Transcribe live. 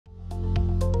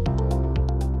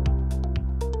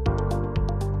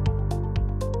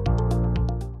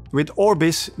With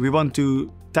Orbis, we want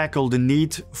to tackle the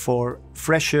need for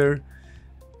fresher,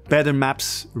 better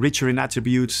maps, richer in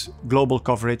attributes, global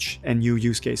coverage, and new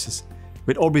use cases.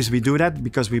 With Orbis, we do that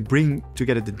because we bring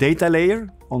together the data layer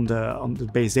on the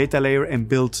base data layer and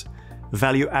build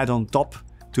value add on top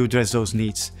to address those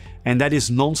needs. And that is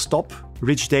non-stop.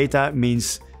 Rich data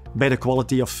means better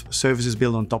quality of services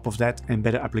built on top of that and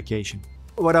better application.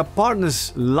 What our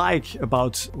partners like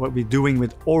about what we're doing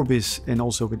with Orbis and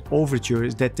also with Overture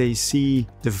is that they see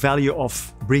the value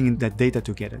of bringing that data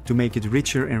together to make it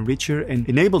richer and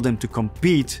enable them to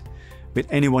compete with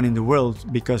anyone in the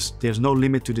world, because there's no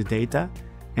limit to the data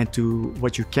and to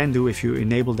what you can do if you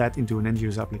enable that into an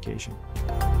end-user application.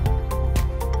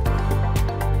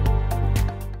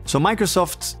 So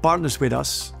Microsoft partners with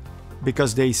us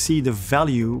because they see the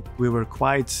value. We were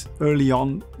quite early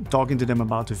on talking to them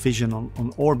about the vision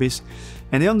on Orbis,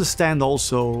 and they understand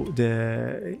also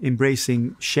the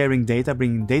embracing sharing data,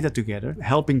 bringing data together,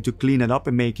 helping to clean it up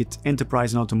and make it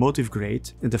enterprise and automotive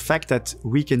grade. And the fact that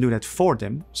we can do that for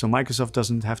them, so Microsoft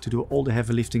doesn't have to do all the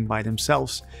heavy lifting by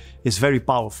themselves, is very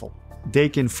powerful. They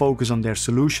can focus on their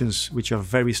solutions, which are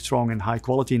very strong and high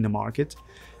quality in the market,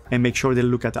 and make sure they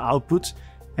look at the output,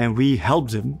 and we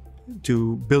help them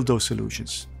to build those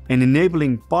solutions. And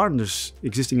enabling partners,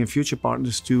 existing and future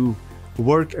partners, to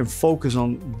work and focus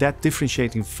on that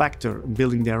differentiating factor,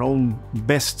 building their own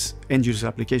best end-user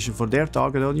application for their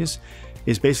target audience,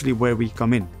 is basically where we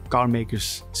come in. Car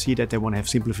makers see that they want to have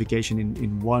simplification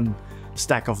in one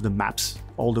stack of the maps,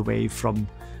 all the way from,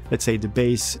 let's say, the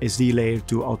base SD layer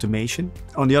to automation.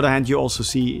 On the other hand, you also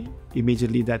see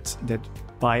immediately that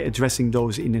by addressing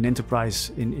those in an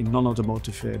enterprise, in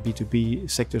non-automotive B2B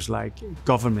sectors like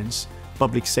governments,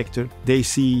 public sector, they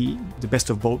see the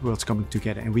best of both worlds coming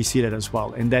together, and we see that as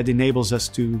well. And that enables us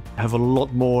to have a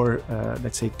lot more,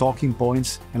 let's say, talking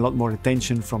points and a lot more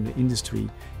attention from the industry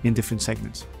in different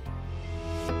segments.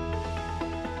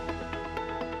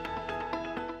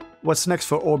 What's next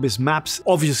for Orbis Maps?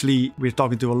 Obviously, we're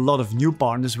talking to a lot of new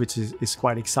partners, which is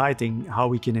quite exciting, how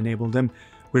we can enable them.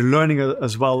 We're learning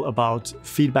as well about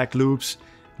feedback loops,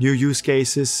 new use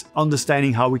cases,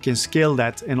 understanding how we can scale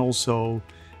that and also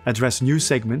address new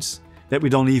segments that we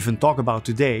don't even talk about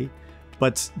today.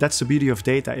 But that's the beauty of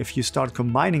data. If you start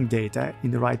combining data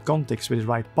in the right context with the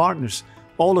right partners,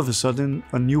 all of a sudden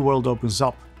a new world opens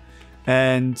up.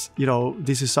 And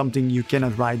this is something you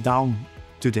cannot write down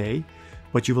today,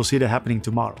 but you will see that happening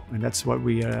tomorrow. And that's what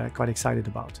we are quite excited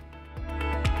about.